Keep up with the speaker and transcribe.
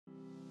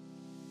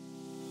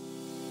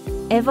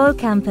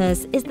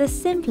evolCampus is the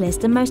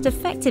simplest and most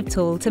effective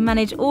tool to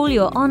manage all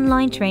your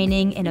online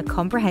training in a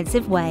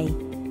comprehensive way.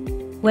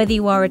 Whether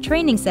you are a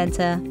training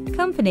center,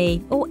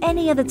 company, or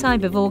any other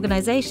type of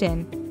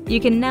organization,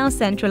 you can now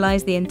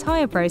centralize the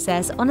entire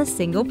process on a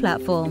single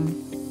platform.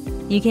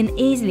 You can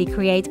easily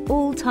create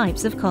all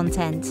types of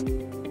content.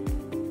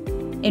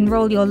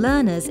 Enroll your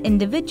learners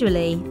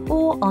individually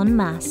or en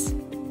masse.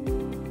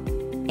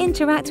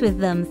 Interact with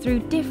them through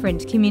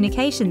different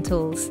communication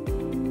tools.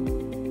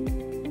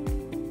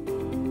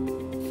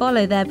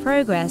 Follow their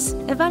progress,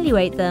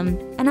 evaluate them,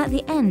 and at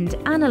the end,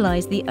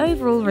 analyze the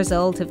overall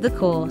result of the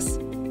course.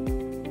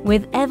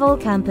 With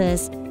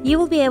evolCampus, you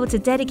will be able to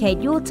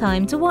dedicate your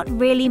time to what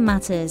really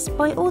matters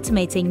by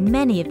automating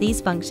many of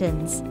these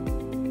functions.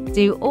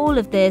 Do all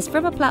of this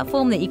from a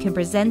platform that you can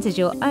present as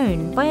your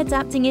own by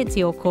adapting it to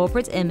your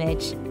corporate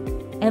image.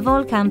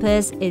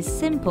 evolCampus is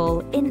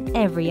simple in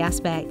every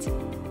aspect.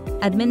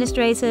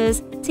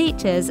 Administrators,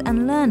 teachers,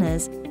 and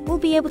learners will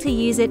be able to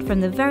use it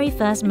from the very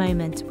first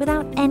moment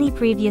without any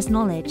previous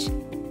knowledge.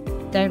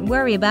 Don't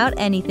worry about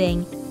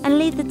anything and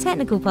leave the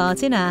technical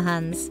part in our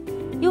hands.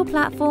 Your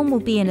platform will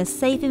be in a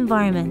safe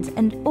environment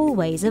and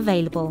always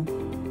available.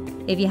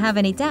 If you have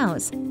any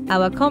doubts,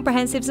 our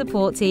comprehensive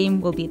support team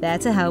will be there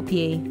to help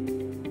you.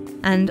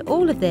 And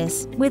all of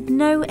this with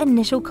no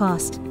initial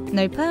cost,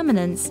 no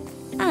permanence,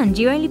 and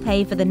you only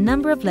pay for the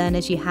number of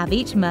learners you have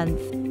each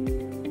month.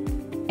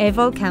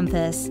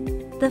 evolCampus,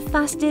 the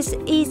fastest,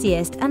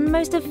 easiest, and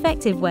most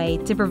effective way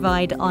to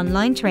provide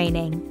online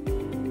training.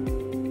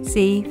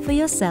 See for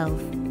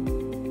yourself.